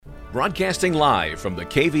Broadcasting live from the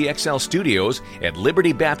KVXL studios at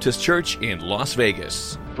Liberty Baptist Church in Las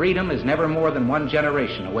Vegas. Freedom is never more than one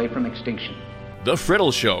generation away from extinction. The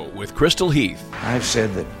Friddle Show with Crystal Heath. I've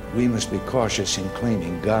said that we must be cautious in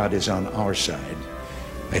claiming God is on our side.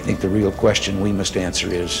 I think the real question we must answer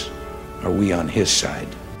is, are we on His side?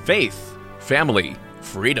 Faith, family,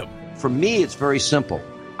 freedom. For me, it's very simple.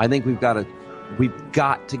 I think we've got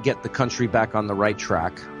to get the country back on the right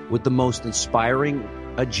track with the most inspiring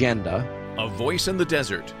agenda. A voice in the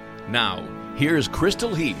desert. Now, here's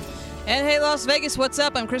Crystal Heath. And hey, Las Vegas, what's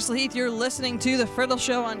up? I'm Crystal Heath. You're listening to The Friddle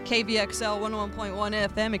Show on KVXL 101.1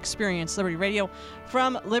 FM Experience Liberty Radio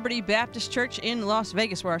from Liberty Baptist Church in Las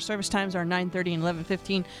Vegas, where our service times are 9:30 and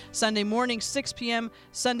 11:15. Sunday morning, 6 p.m.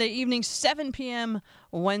 Sunday evening, 7 p.m.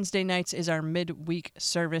 Wednesday nights is our midweek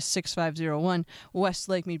service. 6501 West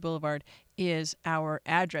Lake Mead Boulevard is our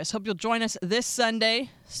address. Hope you'll join us this Sunday,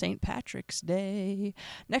 St. Patrick's Day.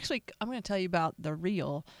 Next week, I'm going to tell you about the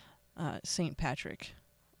real St. Patrick.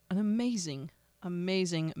 An amazing,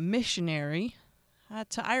 amazing missionary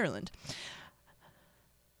to Ireland.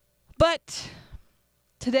 But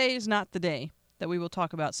today is not the day that we will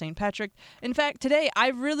talk about St. Patrick. In fact, today I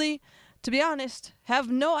really, to be honest, have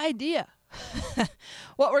no idea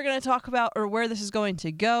what we're going to talk about or where this is going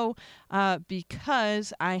to go,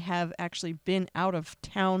 because I have actually been out of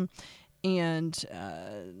town and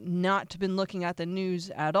not been looking at the news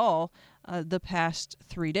at all the past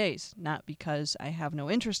 3 days. Not because I have no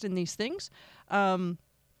interest in these things. Well,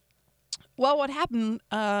 what happened,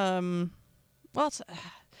 so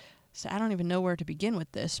I don't even know where to begin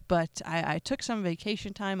with this, but I took some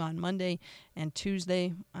vacation time on Monday and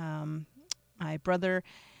Tuesday. My brother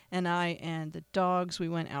and I and the dogs, we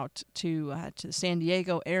went out to the San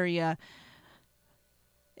Diego area.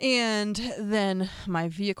 And then my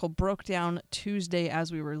vehicle broke down Tuesday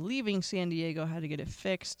as we were leaving San Diego. Had to get it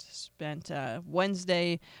fixed. Spent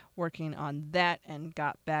Wednesday working on that and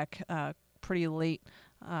got back pretty late.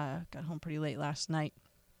 Got home pretty late last night.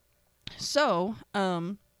 So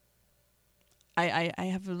I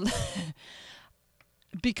have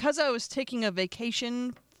because I was taking a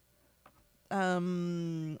vacation,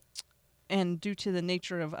 and due to the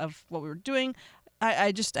nature of what we were doing,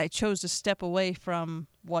 I chose to step away from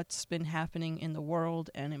what's been happening in the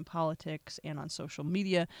world and in politics and on social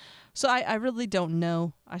media. So I really don't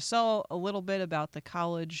know. I saw a little bit about the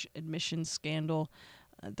college admissions scandal.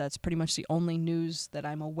 That's pretty much the only news that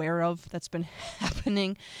I'm aware of that's been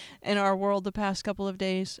happening in our world the past couple of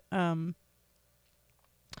days.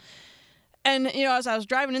 And, you know, as I was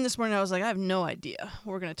driving in this morning, I was like, I have no idea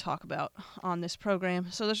what we're going to talk about on this program.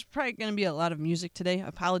 So there's probably going to be a lot of music today.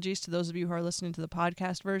 Apologies to those of you who are listening to the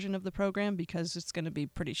podcast version of the program, because it's going to be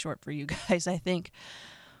pretty short for you guys, I think.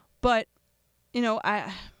 But, you know, I've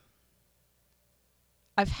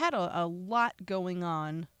had a lot going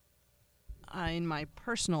on in my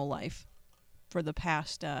personal life for the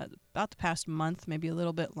past, about the past month, maybe a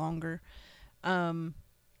little bit longer.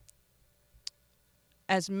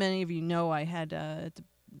 As many of you know, I had, I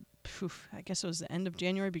guess it was the end of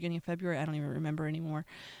January, beginning of February, I don't even remember anymore,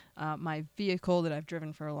 my vehicle that I've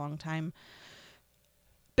driven for a long time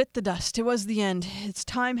bit the dust. It was the end. Its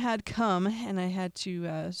time had come, and I had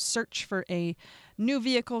to search for new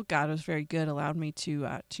vehicle. God was very good, allowed me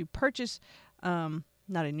to purchase, not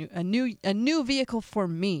a new vehicle for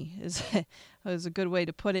me is a good way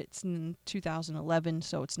to put it. It's in 2011,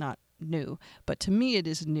 so it's not new, but to me it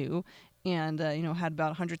is new. And, had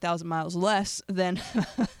about 100,000 miles less than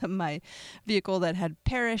my vehicle that had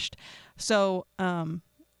perished. So, God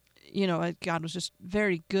was just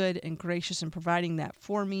very good and gracious in providing that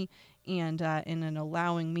for me and in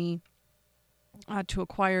allowing me to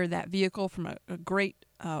acquire that vehicle from a great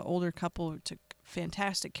older couple who took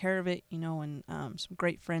fantastic care of it, and some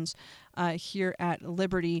great friends here at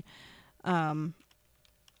Liberty.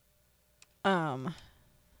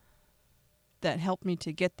 That helped me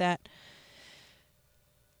to get that.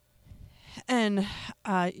 And,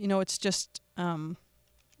 it's just,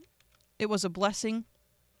 it was a blessing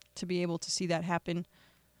to be able to see that happen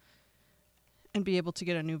and be able to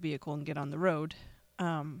get a new vehicle and get on the road.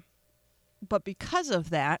 But because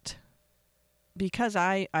of that, because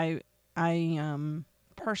I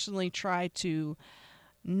personally try to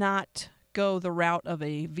not go the route of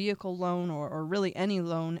a vehicle loan or really any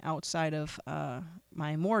loan outside of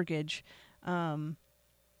my mortgage,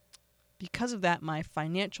 because of that, my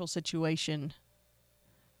financial situation,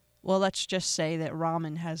 well, let's just say that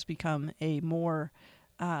ramen has become a more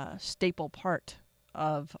staple part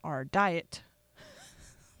of our diet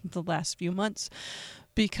the last few months,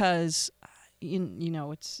 because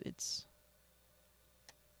it's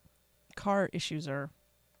car issues are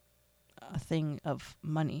a thing of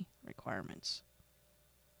money requirements.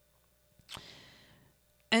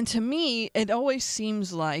 And to me, it always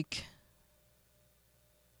seems like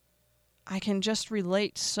I can just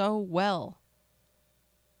relate so well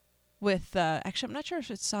with, actually, I'm not sure if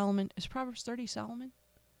it's Solomon. Is Proverbs 30 Solomon?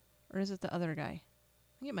 Or is it the other guy? I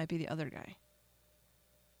think it might be the other guy.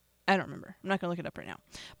 I don't remember. I'm not going to look it up right now.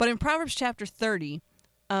 But in Proverbs chapter 30,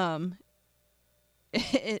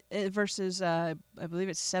 verses, I believe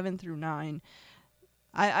it's 7 through 9,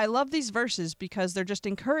 I love these verses because they're just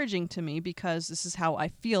encouraging to me, because this is how I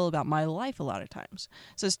feel about my life a lot of times.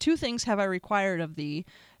 It says, 2 things have I required of thee.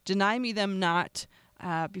 Deny me them not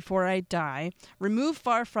before I die. Remove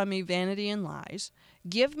far from me vanity and lies.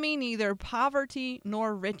 Give me neither poverty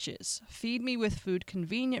nor riches. Feed me with food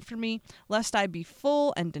convenient for me, lest I be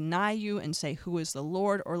full and deny you and say, who is the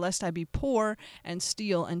Lord? Or lest I be poor and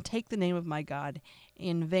steal and take the name of my God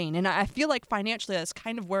in vain. And I feel like financially that's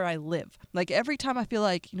kind of where I live. Like every time I feel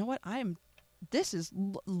like, you know what,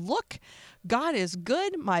 look, God is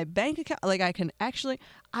good. My bank account, like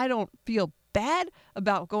I don't feel bad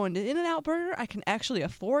about going to In-N-Out Burger. I can actually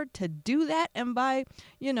afford to do that and buy,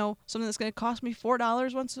 something that's going to cost me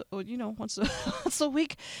 $4 once a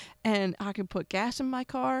week, and I can put gas in my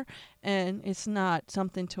car, and it's not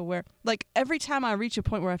something to where, like, every time I reach a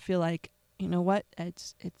point where I feel like, you know what,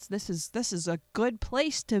 this is a good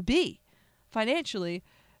place to be financially.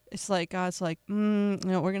 It's like God's like, we're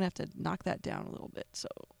gonna have to knock that down a little bit. So,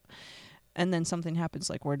 and then something happens,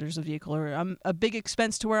 like where there's a vehicle or a big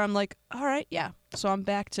expense to where I'm like, all right, yeah. So I'm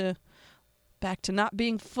back to not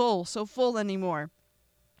being so full anymore.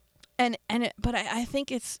 But I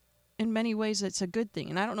think it's, in many ways, it's a good thing.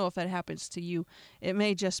 And I don't know if that happens to you. It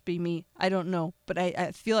may just be me. I don't know. But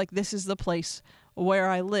I feel like this is the place where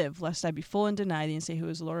I live, lest I be full and deny thee and say, who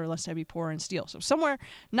is the Lord? Or lest I be poor and steal. So somewhere,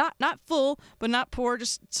 not full, but not poor,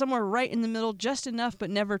 just somewhere right in the middle, just enough, but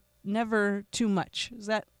never too much. Does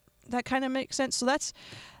that kind of make sense? So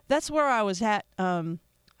that's where I was at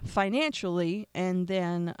financially, and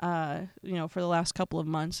then for the last couple of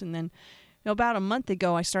months, and then about a month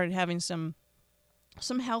ago I started having some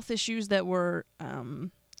health issues that were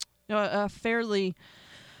fairly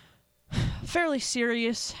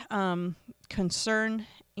serious concern,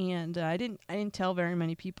 and I didn't tell very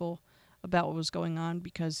many people about what was going on,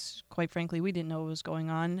 because quite frankly we didn't know what was going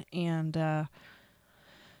on. And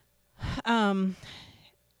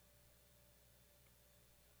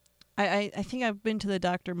I think I've been to the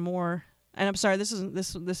doctor more, and I'm sorry, this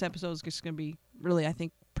episode is just going to be really, I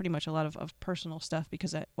think, pretty much a lot of personal stuff,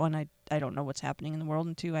 because I don't know what's happening in the world,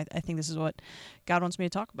 and 2, I think this is what God wants me to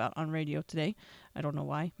talk about on radio today. I don't know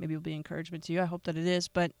why. Maybe it'll be encouragement to you. I hope that it is.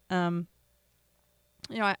 But I've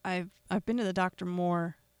been to the doctor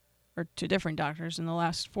more, or to different doctors, in the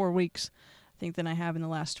last 4 weeks, I think, than I have in the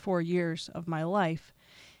last 4 years of my life,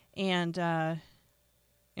 and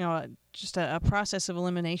just a process of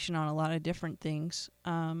elimination on a lot of different things,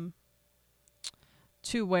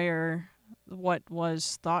 to where what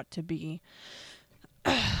was thought to be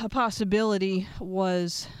a possibility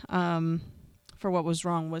was, for what was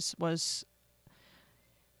wrong, was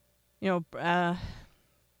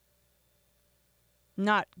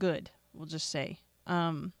not good, we'll just say,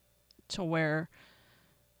 to where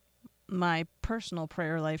my personal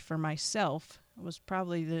prayer life for myself was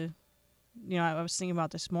probably I was thinking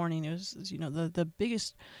about this morning, it was, the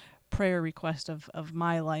biggest prayer request of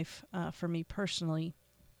my life, for me personally,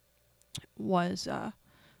 was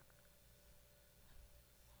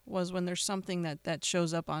when there's something that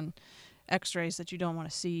shows up on x-rays that you don't want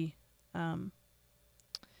to see, and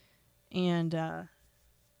I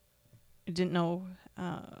didn't know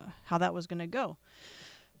how that was going to go.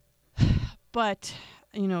 But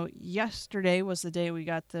yesterday was the day we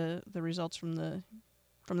got the results from the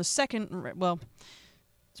second. Well,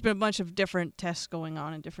 it's been a bunch of different tests going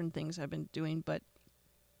on and different things I've been doing, but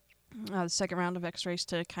the second round of x-rays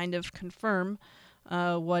to kind of confirm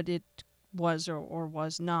what it was or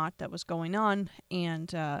was not that was going on. And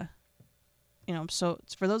so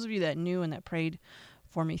for those of you that knew and that prayed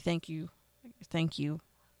for me, thank you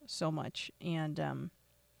so much. And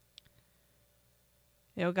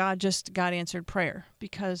God answered prayer,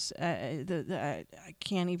 because I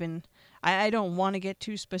can't even, I don't want to get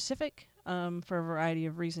too specific for a variety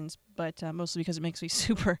of reasons, but mostly because it makes me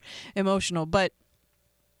super emotional.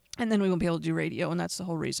 And then we won't be able to do radio, and that's the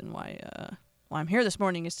whole reason why I'm here this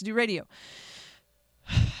morning, is to do radio.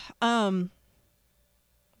 But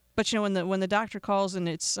when the doctor calls and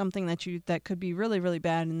it's something that could be really, really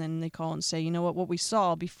bad, and then they call and say, you know what we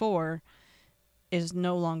saw before is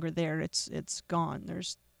no longer there. It's gone.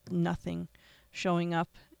 There's nothing showing up.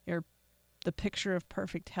 The picture of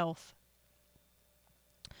perfect health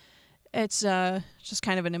it's just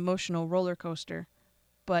kind of an emotional roller coaster.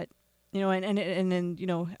 But, and then,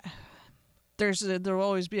 there will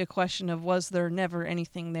always be a question of, was there never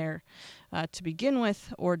anything there to begin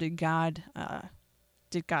with, or did God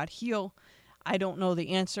heal? I don't know the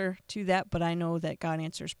answer to that, but I know that God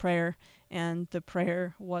answers prayer, and the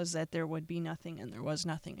prayer was that there would be nothing, and there was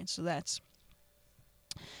nothing. And so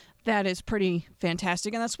that is pretty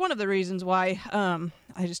fantastic, and that's one of the reasons why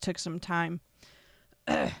I just took some time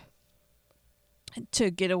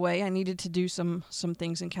to get away. I needed to do some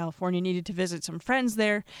things in California, needed to visit some friends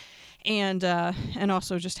there, and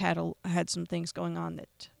also just had some things going on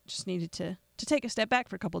that just needed to take a step back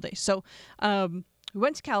for a couple of days. So we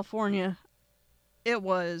went to California. It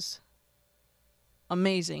was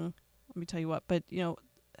amazing. Let me tell you what. But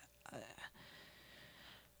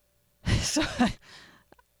so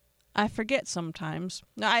I forget sometimes.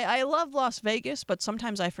 I love Las Vegas, but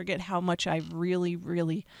sometimes I forget how much I really,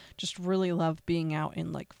 really, just really love being out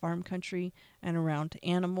in like farm country and around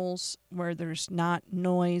animals where there's not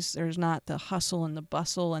noise, there's not the hustle and the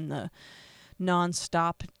bustle and the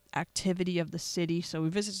nonstop activity of the city. So we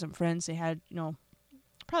visited some friends. They had,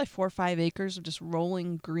 probably 4 or 5 acres of just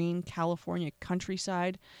rolling green California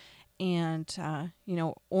countryside. And,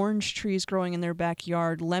 orange trees growing in their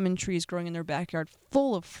backyard, lemon trees growing in their backyard,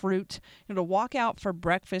 full of fruit. To walk out for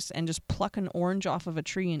breakfast and just pluck an orange off of a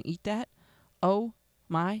tree and eat that, oh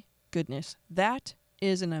my goodness. That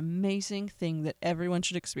is an amazing thing that everyone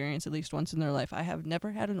should experience at least once in their life. I have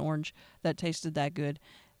never had an orange that tasted that good,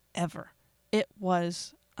 ever. It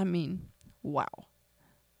was, wow.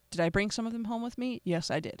 Did I bring some of them home with me?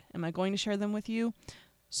 Yes, I did. Am I going to share them with you?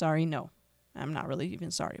 Sorry, no. I'm not really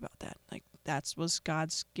even sorry about that. Like, that was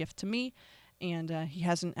God's gift to me, and he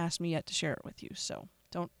hasn't asked me yet to share it with you, so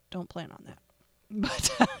don't plan on that.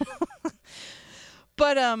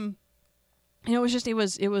 But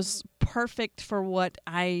it was perfect for what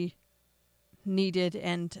I needed,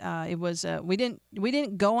 and it was we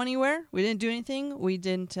didn't go anywhere. We didn't do anything. We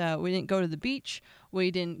didn't go to the beach.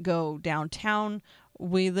 We didn't go downtown.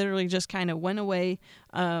 We literally just kind of went away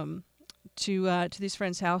to these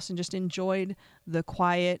friends' house and just enjoyed the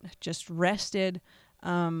quiet, just rested,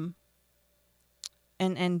 and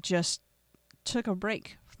just took a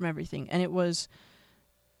break from everything. And it was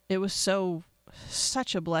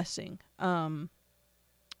such a blessing, and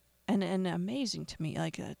amazing to me.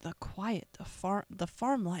 Like the quiet, the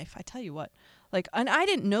farm life. I tell you what. And I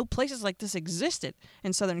didn't know places like this existed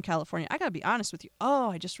in Southern California. I gotta be honest with you. Oh,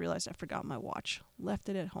 I just realized I forgot my watch. Left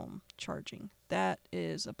it at home charging. That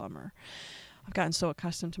is a bummer. I've gotten so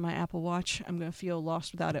accustomed to my Apple Watch. I'm gonna feel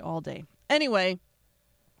lost without it all day. Anyway,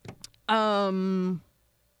 yeah.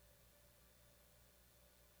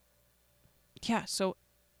 So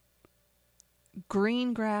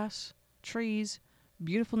green grass, trees,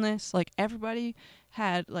 beautifulness. Like everybody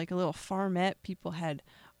had like a little farmette. People had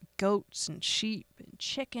goats and sheep and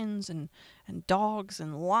chickens and dogs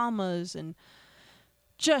and llamas and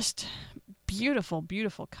just beautiful,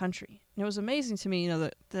 beautiful country. And it was amazing to me,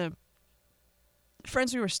 the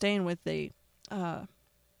friends we were staying with, they do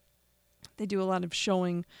a lot of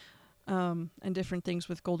showing and different things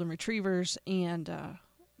with golden retrievers, and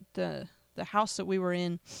the house that we were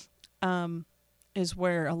in is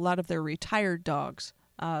where a lot of their retired dogs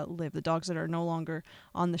live. The dogs that are no longer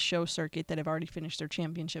on the show circuit, that have already finished their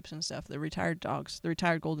championships and stuff. The retired dogs, the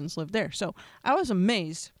retired Goldens live there. So I was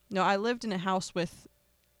amazed. I lived in a house with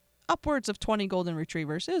upwards of 20 golden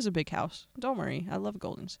retrievers. It was a big house. Don't worry, I love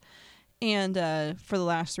Goldens. And for the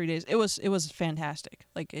last 3 days, it was fantastic.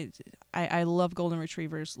 I love golden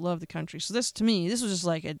retrievers, love the country. So this was just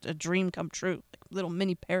like a dream come true, like a little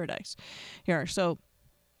mini paradise here. So,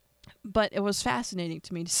 but it was fascinating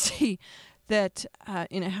to me to see that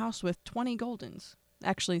in a house with 20 Goldens,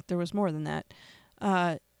 actually there was more than that,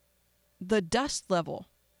 the dust level,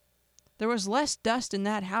 there was less dust in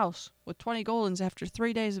that house with 20 Goldens after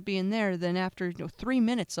 3 days of being there than after 3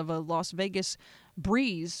 minutes of a Las Vegas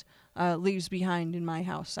breeze leaves behind in my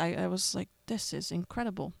house. I was like, this is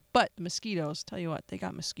incredible. But the mosquitoes, tell you what, they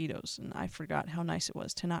got mosquitoes, and I forgot how nice it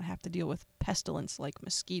was to not have to deal with pestilence like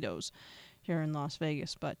mosquitoes here in Las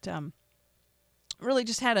Vegas. But really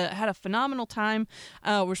just had a phenomenal time.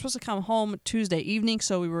 We're supposed to come home Tuesday evening,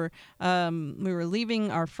 so we were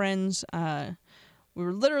leaving our friends. We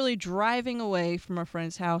were literally driving away from our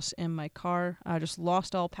friend's house, and my car just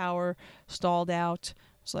lost all power, stalled out.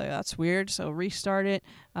 So that's weird. So restart it,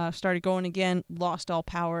 started going again, lost all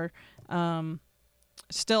power.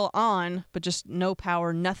 Still on, but just no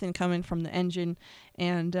power, nothing coming from the engine,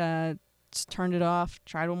 and turned it off.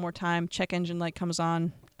 Tried one more time. Check engine light comes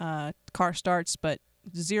on. Car starts, but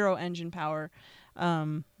zero engine power.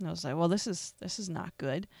 I was like, well, this is not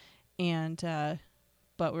good. And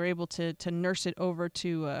but we were able to nurse it over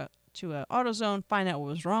to a AutoZone, find out what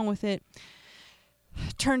was wrong with it.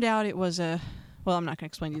 Turned out it was I'm not going to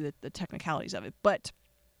explain to you the technicalities of it, but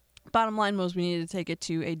bottom line was we needed to take it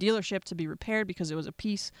to a dealership to be repaired because it was a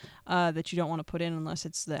piece that you don't want to put in unless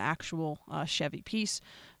it's the actual Chevy piece.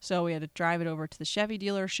 So we had to drive it over to the Chevy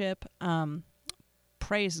dealership.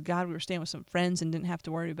 Praise God, we were staying with some friends and didn't have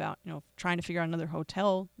to worry about trying to figure out another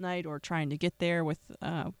hotel night or trying to get there with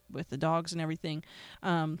the dogs and everything.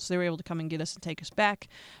 So they were able to come and get us and take us back.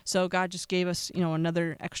 So God just gave us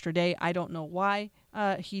another extra day. I don't know why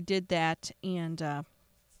He did that, and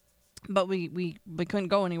but we couldn't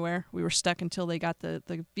go anywhere. We were stuck until they got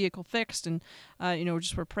the vehicle fixed, and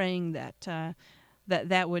just were praying that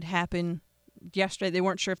that would happen yesterday. They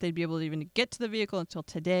weren't sure if they'd be able to even get to the vehicle until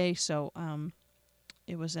today. So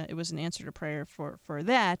it was an answer to prayer for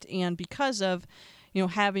that, and because of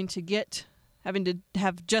having to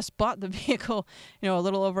have just bought the vehicle a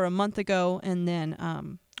little over a month ago, and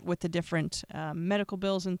then with the different medical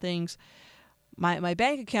bills and things, my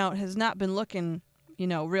bank account has not been looking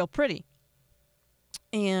real pretty.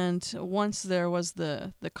 And once there was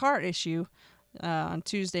the car issue on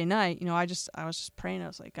Tuesday night, I was just praying. I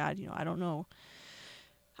was like, God, I don't know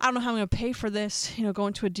how I'm going to pay for this.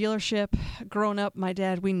 Going to a dealership. Growing up, my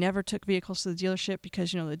dad, we never took vehicles to the dealership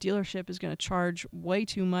because the dealership is going to charge way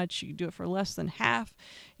too much. You can do it for less than half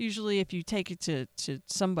usually if you take it to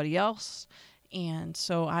somebody else. And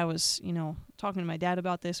so I was, talking to my dad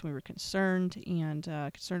about this. We were concerned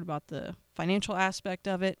about the financial aspect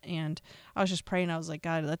of it. And I was just praying. I was like,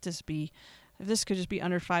 God, let this be, if this could just be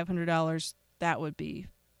under $500, that would be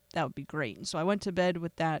great. And so I went to bed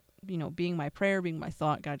with that, being my prayer, being my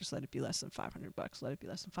thought. God, just let it be less than $500. Let it be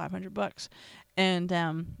less than $500. And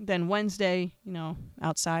then Wednesday,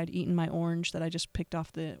 outside eating my orange that I just picked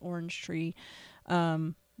off the orange tree,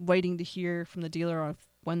 waiting to hear from the dealer on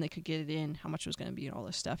when they could get it in, how much it was going to be, and all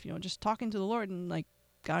this stuff. Just talking to the Lord and like,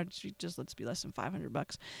 God, just let's be less than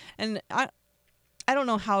 $500. And I don't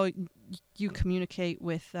know how you communicate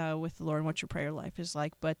with the Lord and what your prayer life is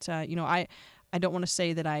like, but I don't want to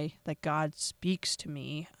say that God speaks to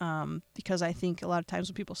me, because I think a lot of times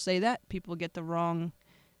when people say that, people get the wrong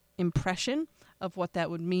impression of what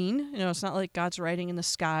that would mean. It's not like God's writing in the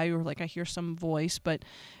sky or like I hear some voice, but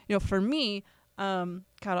for me, God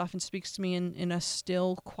often speaks to me in a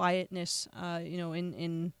still quietness,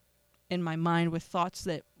 in my mind with thoughts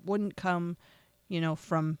that wouldn't come,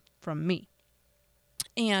 from me.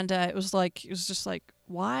 And it was just like,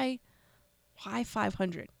 why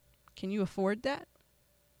 500? Can you afford that?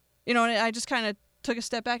 And I just kind of took a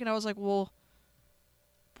step back and I was like, well,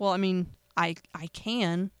 I mean, I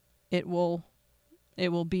can. It will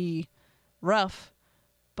be rough,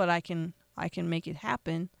 but I can make it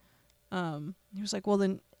happen. He was like, well,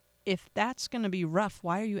 then if that's going to be rough,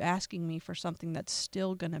 why are you asking me for something that's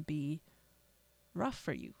still going to be rough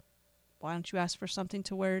for you? Why don't you ask for something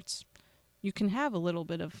to where you can have a little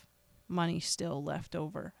bit of money still left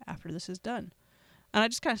over after this is done? And I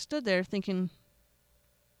just kind of stood there thinking,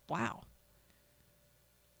 wow,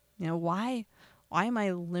 why am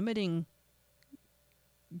I limiting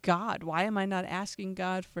God? Why am I not asking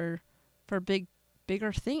God for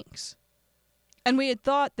bigger things? And we had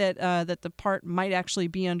thought that that the part might actually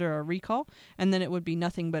be under a recall, and then it would be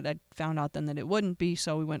nothing, but I found out then that it wouldn't be,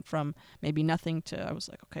 so we went from maybe nothing to, I was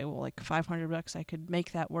like, okay, well, like $500, I could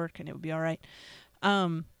make that work, and it would be all right.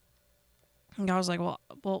 And I was like, well,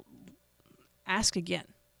 ask again.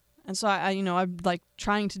 And so I'm like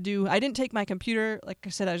trying to do, I didn't take my computer, like I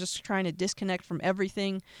said, I was just trying to disconnect from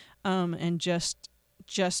everything, and just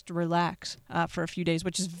relax for a few days,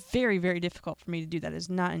 which is very, very difficult for me to do. That is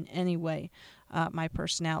not in any way my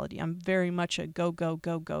personality. I'm very much a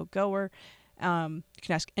goer. You can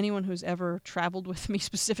ask anyone who's ever traveled with me,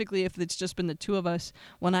 specifically if it's just been the two of us.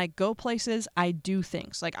 When I go places, I do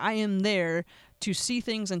things. Like, I am there to see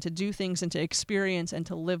things and to do things and to experience and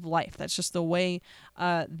to live life. That's just the way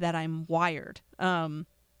that I'm wired.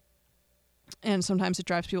 And sometimes it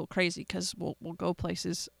drives people crazy because we'll go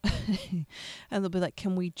places and they'll be like,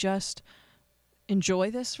 can we just enjoy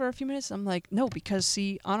this for a few minutes? I'm like, no, because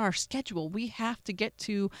see, on our schedule, we have to get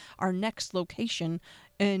to our next location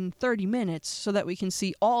in 30 minutes so that we can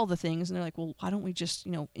see all the things. And they're like, well, why don't we just,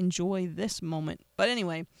 enjoy this moment? But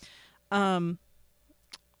anyway, I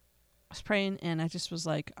was praying and I just was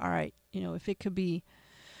like, all right, if it could be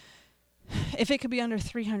under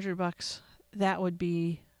 $300, that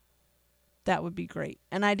would be great.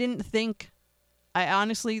 And I didn't think,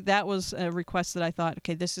 honestly, that was a request that I thought,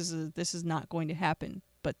 okay, this is not going to happen.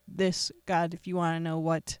 But this, God, if you want to know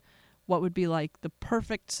what what would be like the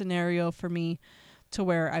perfect scenario for me to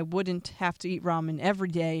where I wouldn't have to eat ramen every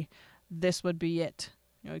day. This would be it.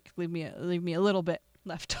 It could leave me a little bit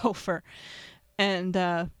left over. And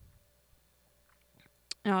I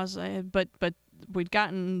was like, but we'd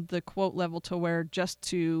gotten the quote level to where just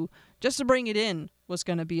to bring it in was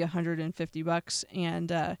going to be $150,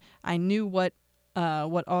 and I knew what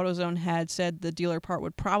AutoZone had said the dealer part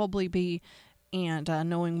would probably be, and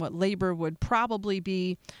knowing what labor would probably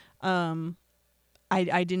be, I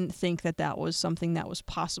didn't think that was something that was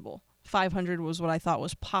possible. $500 was what I thought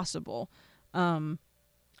was possible, and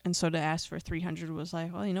so to ask for $300 was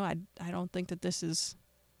like, well, I don't think that this is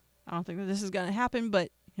going to happen. But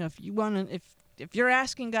if you want to, if you're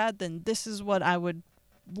asking God, then this is what I would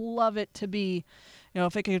love it to be.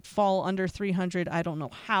 If it could fall under $300, I don't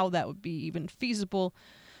know how that would be even feasible,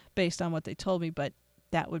 based on what they told me, but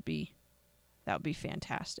that would be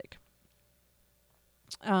fantastic.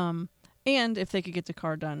 And if they could get the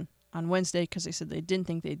car done on Wednesday, because they said they didn't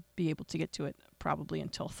think they'd be able to get to it probably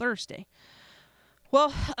until Thursday.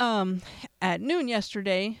 Well, at noon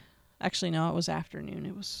yesterday, actually no, it was afternoon.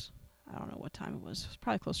 It was, I don't know what time it was. It was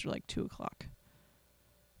probably closer to like 2 o'clock.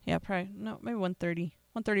 Yeah, probably, no, maybe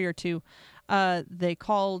 1:30 or 2. They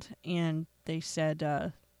called and they said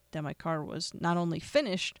that my car was not only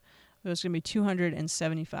finished, it was going to be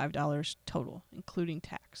 $275 total, including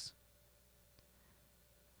tax.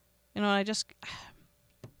 I just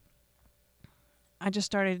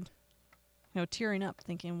started, tearing up,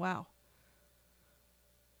 thinking, wow.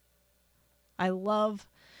 I love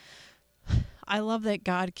that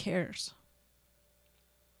God cares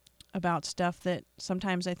about stuff that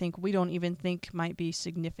sometimes I think we don't even think might be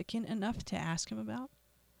significant enough to ask him about.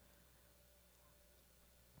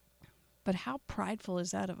 But how prideful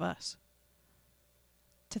is that of us?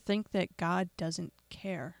 To think that God doesn't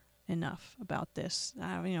care enough about this.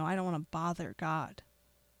 I don't want to bother God.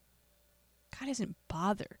 God isn't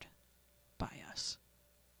bothered by us.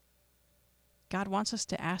 God wants us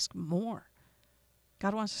to ask more.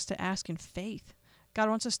 God wants us to ask in faith. God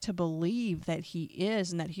wants us to believe that he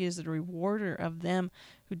is, and that he is the rewarder of them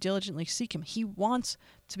who diligently seek him. He wants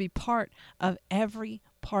to be part of every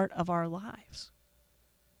part of our lives.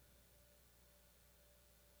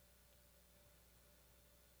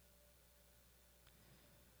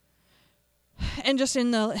 And just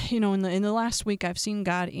in the last week, I've seen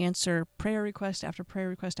God answer prayer request after prayer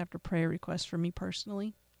request after prayer request for me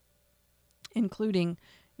personally, including,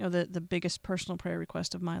 the biggest personal prayer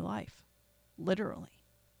request of my life, literally.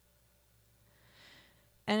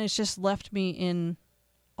 And it's just left me in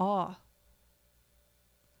awe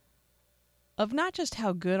of not just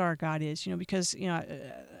how good our God is, because,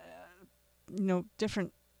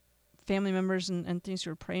 different family members and things who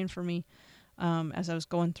were praying for me as I was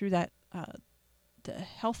going through that, the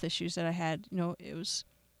health issues that I had. It was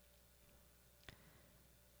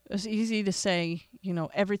easy to say,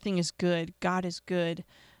 everything is good, God is good,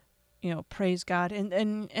 praise God,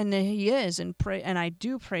 and he is, and I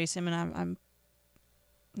do praise him, and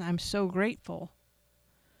I'm so grateful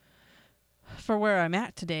for where I'm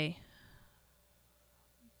at today.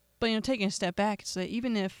 But taking a step back, it's that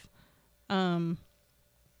even if the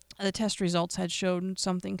test results had shown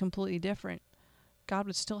something completely different, God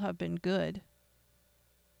would still have been good.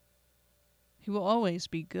 He will always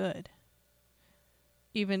be good.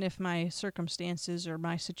 Even if my circumstances or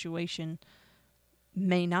my situation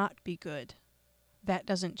may not be good, that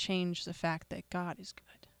doesn't change the fact that God is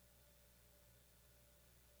good.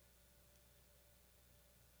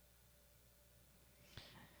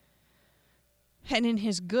 And in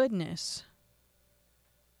his goodness,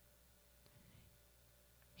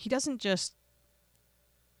 he doesn't just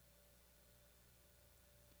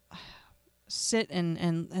sit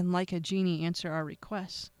and like a genie answer our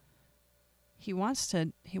requests. He wants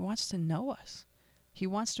to know us. He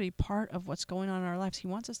wants to be part of what's going on in our lives. He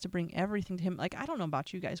wants us to bring everything to him. Like, I don't know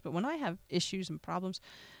about you guys, but when I have issues and problems,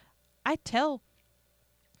 I tell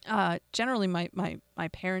generally my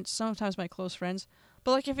parents, sometimes my close friends.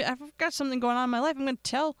 But like, if I've got something going on in my life, I'm going to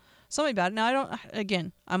tell somebody about it. Now,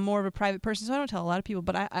 I'm more of a private person, so I don't tell a lot of people,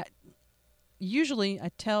 but I usually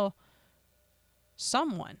tell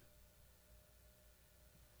someone.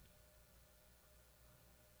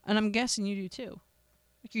 And I'm guessing you do too.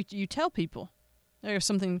 Like, you tell people. If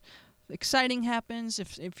something exciting happens,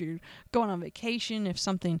 if you're going on vacation, if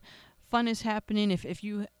something fun is happening, if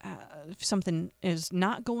something is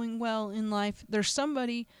not going well in life, there's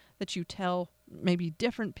somebody that you tell, maybe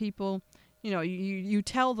different people. You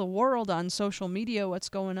tell the world on social media what's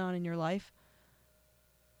going on in your life.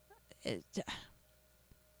 And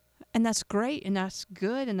that's great, and that's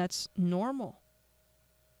good, and that's normal.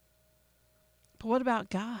 But what about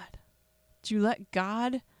God? Do you let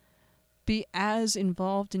God be as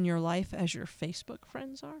involved in your life as your Facebook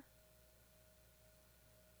friends are?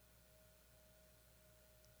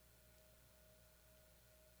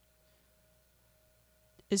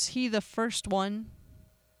 Is he the first one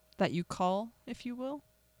that you call, if you will?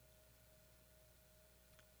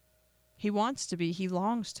 He wants to be. He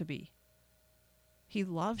longs to be. He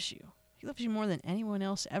loves you. He loves you more than anyone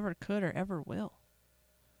else ever could or ever will.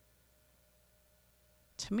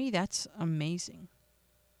 To me, that's amazing.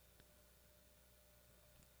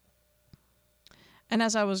 And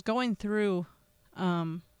as I was going through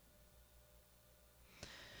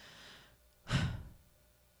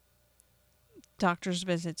doctor's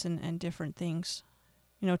visits and different things,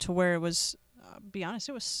 to where it was, be honest,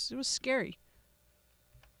 it was scary.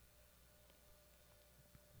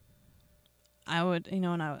 I would, and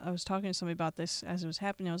I was talking to somebody about this as it was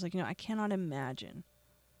happening. I was like, I cannot imagine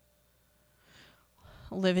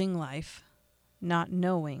living life not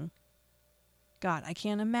knowing God. I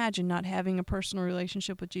can't imagine not having a personal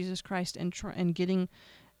relationship with Jesus Christ and getting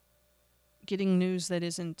news that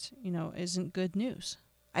isn't good news.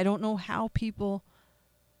 I don't know how people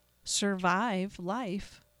survive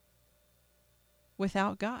life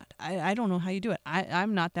without God. I don't know how you do it.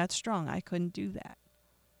 I'm not that strong. I couldn't do that.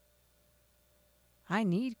 I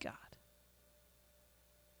need God.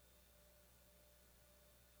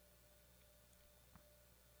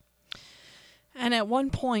 And at one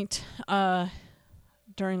point,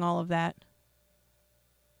 during all of that,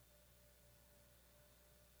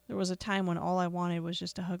 there was a time when all I wanted was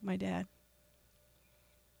just to hug my dad.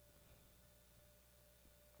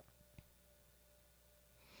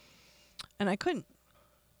 And I couldn't,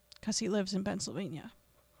 because he lives in Pennsylvania.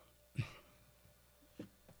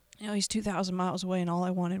 He's 2,000 miles away, and all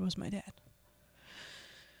I wanted was my dad.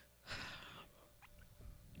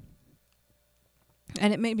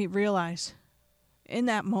 And it made me realize, in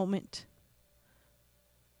that moment,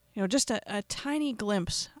 just a tiny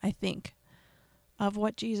glimpse, I think, of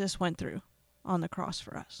what Jesus went through on the cross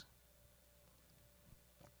for us.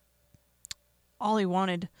 All he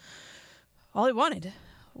wanted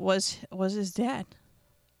was his dad.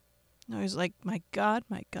 He was like, my God,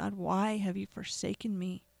 why have you forsaken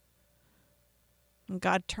me? And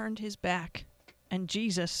God turned his back, and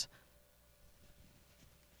Jesus,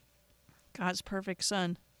 God's perfect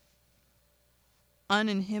Son,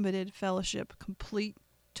 uninhibited fellowship, complete,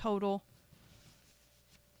 total.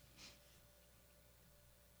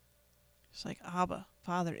 It's like, Abba,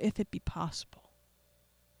 Father, if it be possible,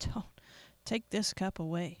 don't take this cup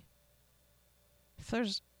away.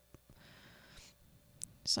 It's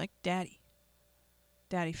like, Daddy,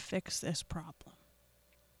 fix this problem.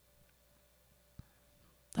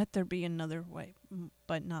 Let there be another way,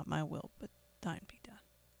 but not my will, but thine be done.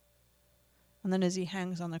 And then as he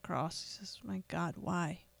hangs on the cross, he says, my God,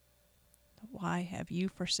 why? Why have you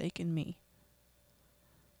forsaken me?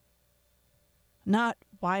 Not,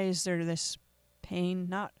 why is there this pain?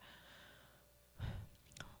 Not,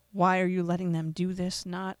 why are you letting them do this?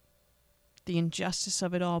 Not the injustice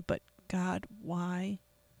of it all, but God, why?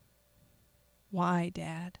 Why,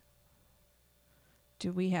 Dad,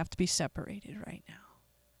 do we have to be separated right now?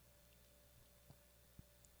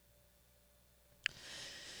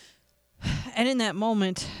 And in that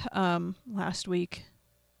moment, last week,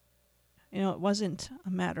 it wasn't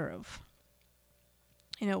a matter of,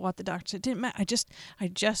 what the doctor said. It didn't matter. I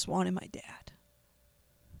just wanted my dad.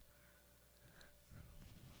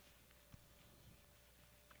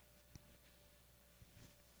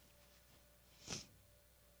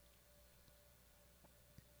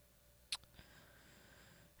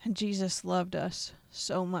 And Jesus loved us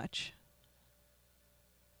so much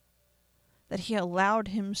that he allowed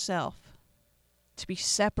himself to be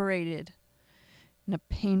separated in a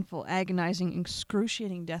painful, agonizing,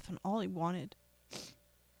 excruciating death when all he wanted.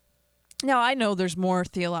 Now, I know there's more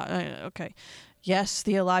okay. Yes,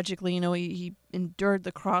 theologically, he endured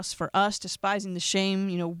the cross for us, despising the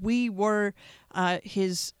shame. We were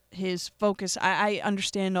his focus. I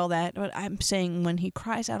understand all that, but I'm saying when he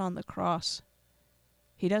cries out on the cross,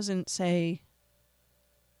 he doesn't say,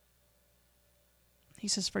 he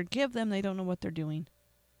says, forgive them, they don't know what they're doing.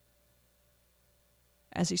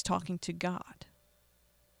 As he's talking to God.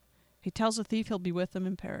 He tells the thief he'll be with them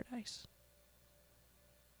in paradise.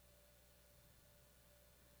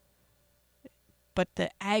 But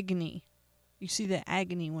the agony, you see the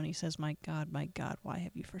agony when he says, my God, why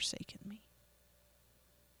have you forsaken me?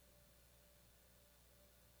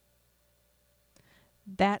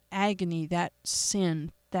 That agony, that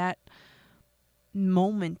sin, that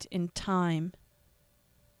moment in time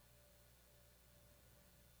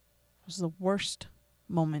was the worst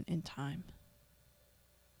moment in time,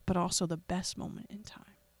 but also the best moment in time.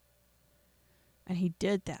 And he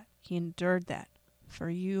did that. He endured that for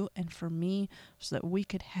you and for me so that we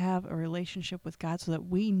could have a relationship with God, so that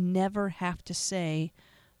we never have to say,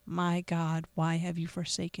 my God, why have you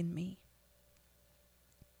forsaken me?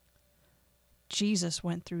 Jesus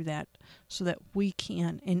went through that so that we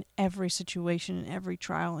can, in every situation, in every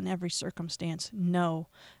trial, in every circumstance, know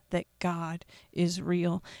that God is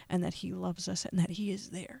real and that he loves us and that he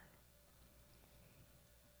is there.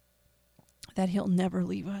 That he'll never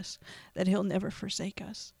leave us, that he'll never forsake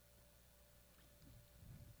us.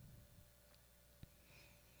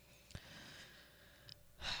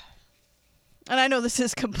 And I know this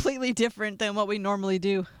is completely different than what we normally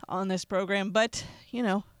do on this program, but,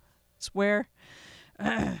 it's where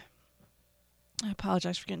I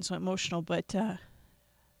apologize for getting so emotional, but I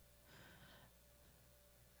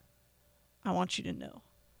want you to know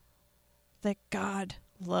that God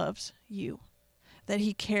loves you, that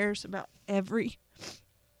he cares about every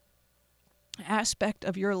aspect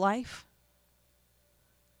of your life,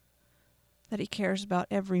 that he cares about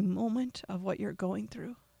every moment of what you're going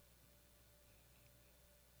through,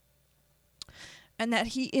 and that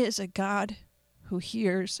he is a God who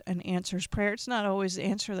hears and answers prayer. It's not always the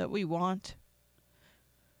answer that we want,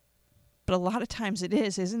 but a lot of times it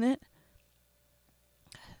is, isn't it?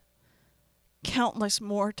 Countless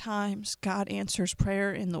more times God answers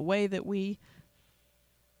prayer in the way that we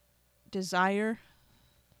desire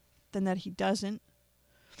than that he doesn't.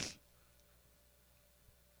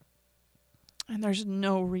 And there's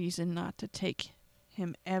no reason not to take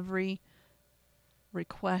him every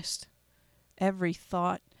request, every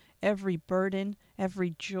thought, every burden,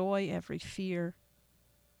 every joy, every fear.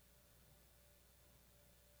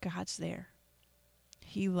 God's there.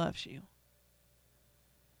 He loves you.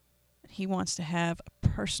 He wants to have a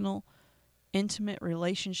personal, intimate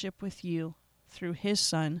relationship with you through his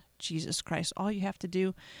Son, Jesus Christ. All you have to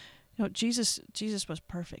do, Jesus was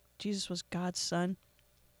perfect. Jesus was God's Son,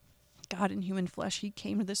 God in human flesh. He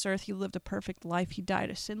came to this earth. He lived a perfect life. He died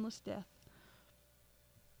a sinless death,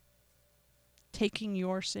 taking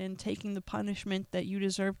your sin, taking the punishment that you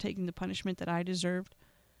deserve, taking the punishment that I deserved.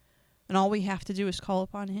 And all we have to do is call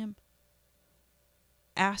upon him.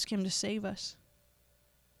 Ask him to save us.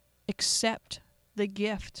 Accept the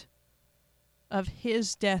gift of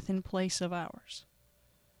his death in place of ours.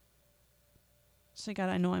 Say, God,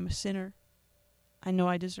 I know I'm a sinner. I know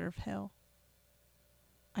I deserve hell.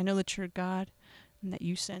 I know that you're God and that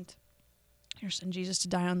you sent your Son Jesus to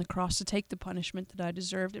die on the cross to take the punishment that I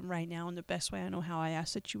deserved. And right now, in the best way I know how, I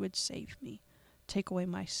ask that you would save me. Take away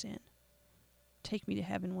my sin. Take me to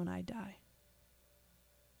heaven when I die.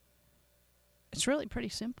 It's really pretty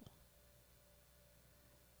simple.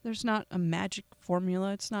 There's not a magic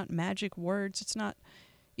formula. It's not magic words. It's not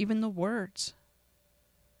even the words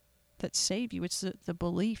that save you. It's the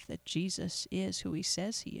belief that Jesus is who he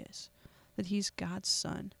says he is, that he's God's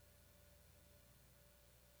Son,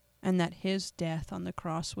 and that his death on the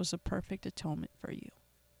cross was a perfect atonement for you.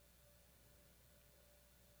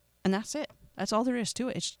 And that's it. That's all there is to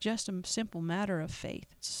it. It's just a simple matter of faith.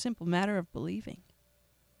 It's a simple matter of believing.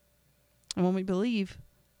 And when we believe,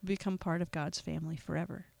 we become part of God's family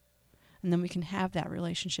forever. And then we can have that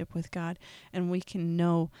relationship with God, and we can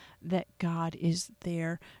know that God is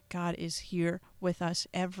there. God is here with us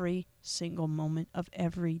every single moment of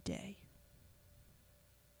every day.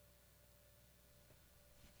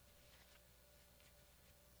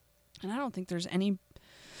 And I don't think there's any, in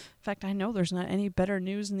fact, I know there's not any better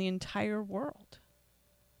news in the entire world.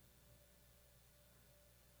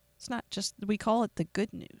 It's not just, we call it the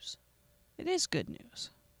good news. It is good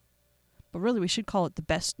news. But really, we should call it the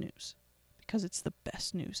best news, because it's the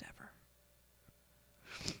best news ever.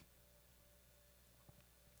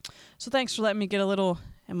 So thanks for letting me get a little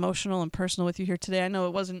emotional and personal with you here today. I know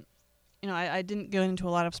it wasn't, I didn't go into a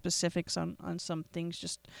lot of specifics on some things,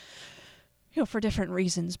 just, for different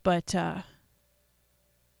reasons. But, there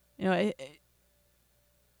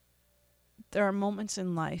are moments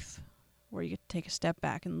in life where you get to take a step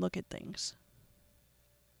back and look at things.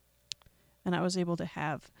 And I was able to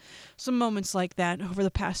have some moments like that over the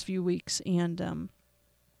past few weeks. And,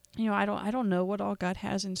 I don't know what all God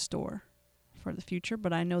has in store for the future,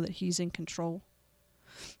 but I know that he's in control.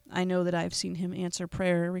 I know that I've seen him answer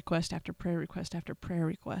prayer request after prayer request after prayer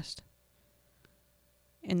request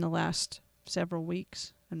in the last several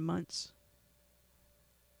weeks and months.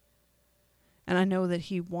 And I know that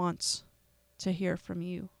he wants to hear from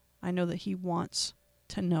you. I know that he wants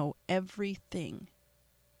to know everything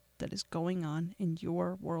that is going on in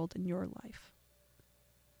your world, in your life.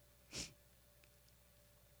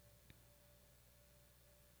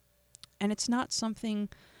 And it's not something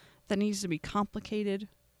that needs to be complicated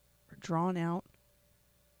or drawn out.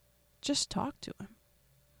 Just talk to him.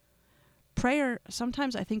 Prayer,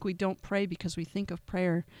 sometimes I think we don't pray because we think of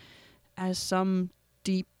prayer as some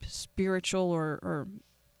deep spiritual or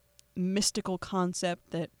mystical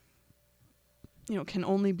concept that, can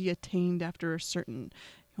only be attained after a certain,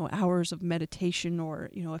 hours of meditation, or,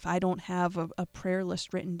 if I don't have a prayer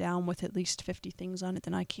list written down with at least 50 things on it,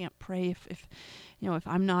 then I can't pray. If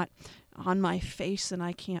I'm not on my face, then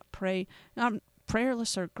I can't pray. Prayer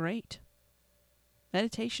lists are great.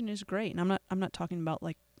 Meditation is great. And I'm not talking about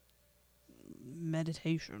like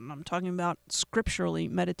meditation. I'm talking about scripturally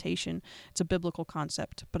meditation. It's a biblical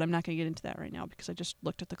concept, but I'm not going to get into that right now because I just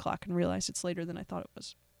looked at the clock and realized it's later than I thought it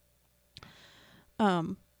was.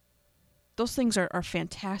 Those things are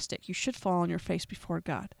fantastic. You should fall on your face before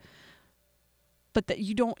God. But that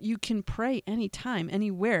you can pray anytime,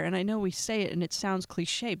 anywhere. And I know we say it and it sounds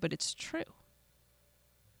cliche, but it's true.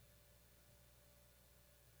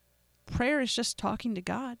 Prayer is just talking to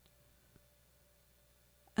God.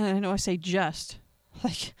 And I know I say just,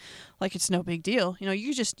 like it's no big deal.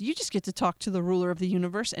 You just get to talk to the ruler of the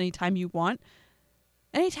universe anytime you want.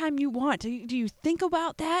 Anytime you want. Do you think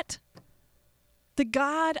about that? The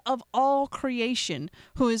God of all creation,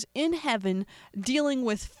 who is in heaven dealing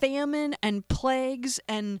with famine and plagues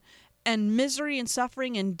and misery and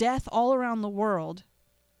suffering and death all around the world.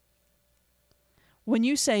 When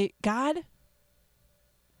you say, God,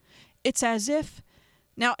 it's as if,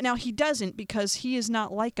 now he doesn't, because he is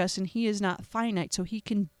not like us and he is not finite, so he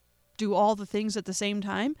can do all the things at the same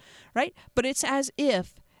time, right? But it's as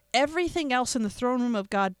if everything else in the throne room of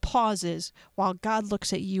God pauses while God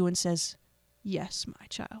looks at you and says, yes, my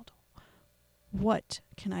child, what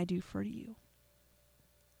can I do for you?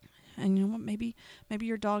 And you know what, maybe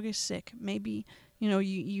your dog is sick. Maybe,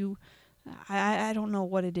 I don't know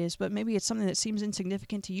what it is, but maybe it's something that seems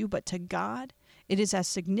insignificant to you, but to God, it is as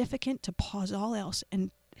significant to pause all else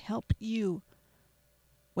and help you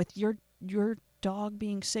with your dog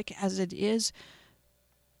being sick as it is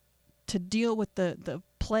to deal with the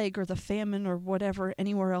plague or the famine or whatever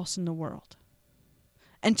anywhere else in the world.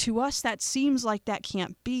 And to us, that seems like that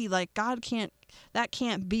can't be. Like that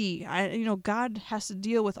can't be. God has to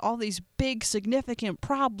deal with all these big, significant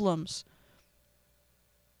problems.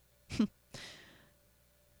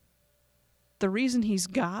 The reason he's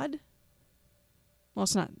God, I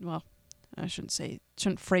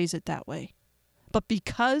shouldn't phrase it that way. But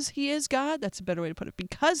because he is God, that's a better way to put it.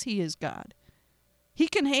 Because he is God, he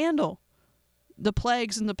can handle the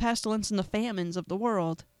plagues and the pestilence and the famines of the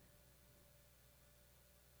world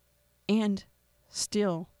and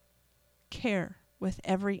still care with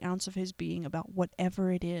every ounce of his being about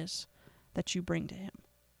whatever it is that you bring to him.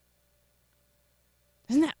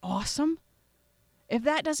 Isn't that awesome? If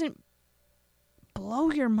that doesn't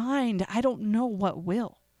blow your mind, I don't know what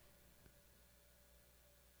will.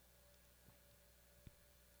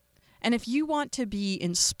 And if you want to be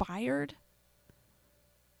inspired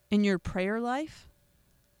in your prayer life,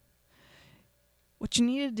 what you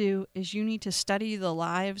need to do is you need to study the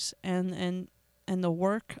lives and the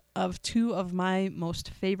work of two of my most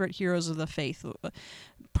favorite heroes of the faith.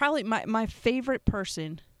 Probably my favorite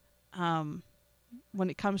person when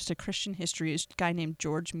it comes to Christian history is a guy named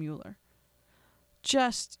George Mueller.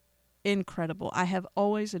 Just incredible. I have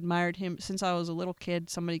always admired him since I was a little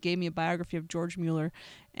kid. Somebody gave me a biography of George Mueller,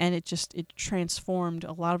 and it transformed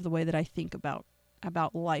a lot of the way that I think about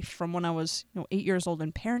life from when I was 8 years old.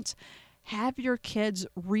 And parents, have your kids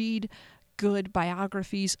read good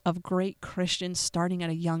biographies of great Christians starting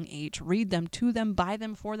at a young age. Read them to them, buy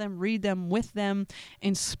them for them, read them with them,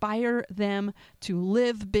 inspire them to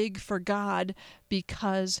live big for God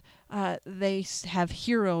because they have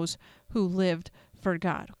heroes who lived for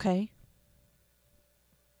God, okay?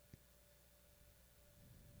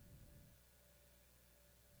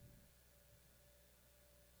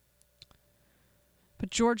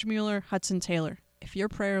 But George Mueller, Hudson Taylor, if your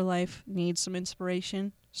prayer life needs some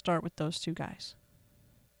inspiration, start with those two guys.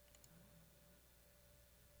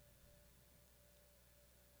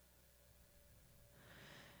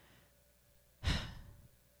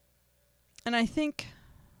 And I think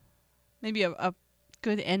maybe a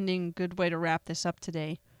good ending, good way to wrap this up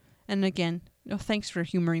today. And again, thanks for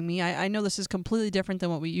humoring me. I know this is completely different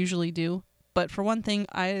than what we usually do. But for one thing,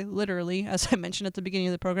 I literally, as I mentioned at the beginning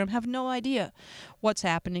of the program, have no idea what's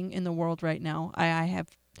happening in the world right now. I have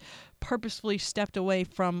purposefully stepped away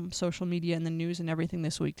from social media and the news and everything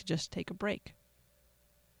this week to just take a break.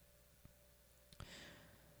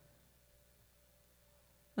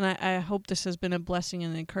 And I hope this has been a blessing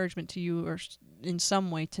and an encouragement to you or in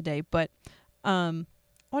some way today. But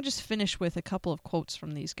I'll just finish with a couple of quotes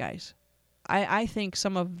from these guys. I think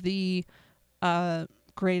some of the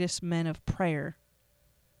greatest men of prayer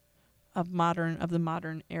of the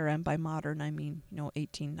modern era, and by modern I mean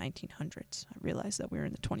 1900s. I realize that we're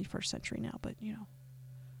in the 21st century now, but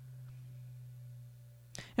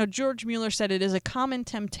Now, George Mueller said, "It is a common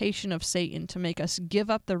temptation of Satan to make us give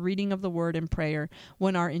up the reading of the Word and prayer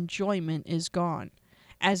when our enjoyment is gone,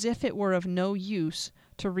 as if it were of no use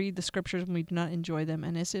to read the Scriptures when we do not enjoy them,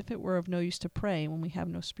 and as if it were of no use to pray when we have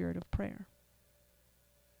no spirit of prayer."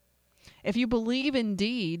 If you believe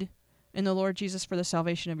indeed in the Lord Jesus for the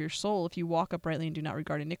salvation of your soul, if you walk uprightly and do not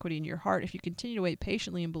regard iniquity in your heart, if you continue to wait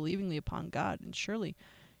patiently and believingly upon God, then surely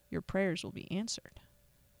your prayers will be answered.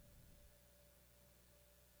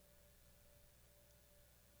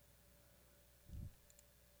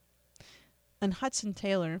 And Hudson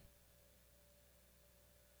Taylor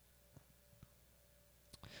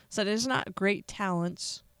said, "It is not great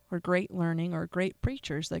talents or great learning or great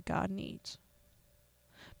preachers that God needs,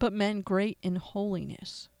 but men great in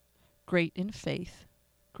holiness, great in faith,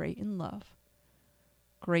 great in love,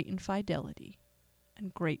 great in fidelity,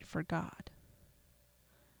 and great for God.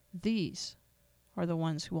 These are the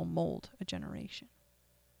ones who will mold a generation."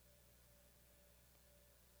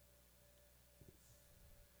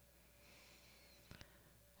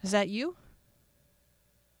 Is that you?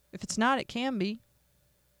 If it's not, it can be.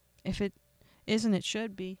 If it isn't, it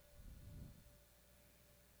should be.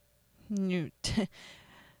 You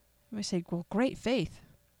might say, well, great faith.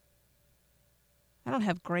 I don't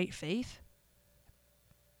have great faith.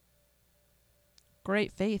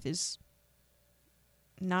 Great faith is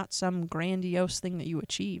not some grandiose thing that you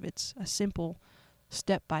achieve. It's a simple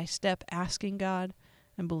step-by-step asking God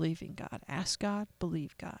and believing God. Ask God,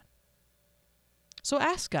 believe God. So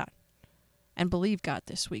ask God and believe God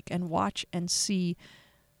this week and watch and see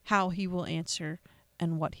how He will answer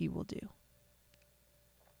and what He will do.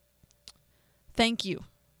 Thank you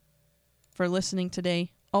for listening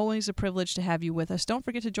today. Always a privilege to have you with us. Don't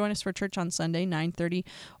forget to join us for church on Sunday, 9:30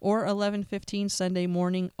 or 11:15 Sunday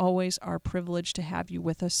morning. Always our privilege to have you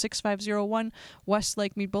with us. 6501 West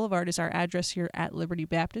Lake Mead Boulevard is our address here at Liberty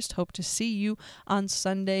Baptist. Hope to see you on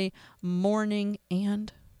Sunday morning.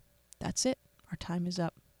 And that's it. Our time is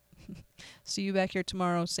up. See you back here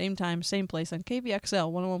tomorrow, same time, same place on KVXL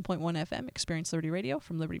 101.1 FM, Experience Liberty Radio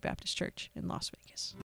from Liberty Baptist Church in Las Vegas.